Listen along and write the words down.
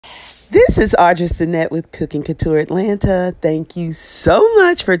This is Audra Sinnette with Cooking Couture Atlanta. Thank you so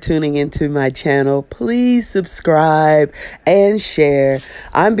much for tuning into my channel. Please subscribe and share.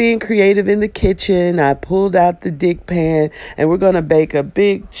 I'm being creative in the kitchen. I pulled out the dick pan and we're going to bake a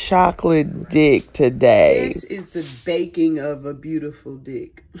big chocolate dick today. This is the baking of a beautiful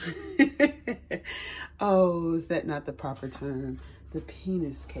dick. Oh, is that not the proper term? The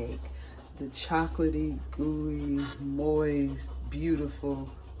penis cake. The chocolatey, gooey, moist, beautiful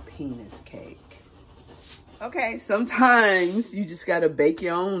penis cake. Okay, sometimes you just gotta bake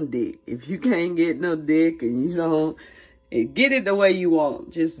your own dick. If you can't get no dick and you don't get it the way you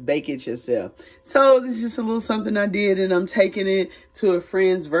want, just bake it yourself. So this is just a little something I did, and I'm taking it to a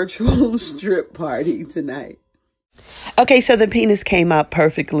friend's virtual strip party tonight. Okay, so the penis came out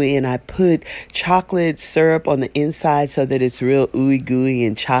perfectly, and I put chocolate syrup on the inside so that it's real ooey gooey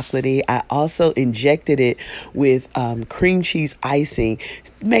and chocolatey. I also injected it with cream cheese icing.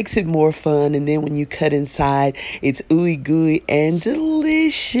 It makes it more fun, and then when you cut inside, it's ooey gooey and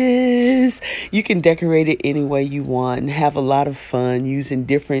delicious. You can decorate it any way you want and have a lot of fun using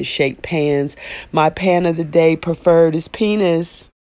different shaped pans. My pan of the day preferred is penis.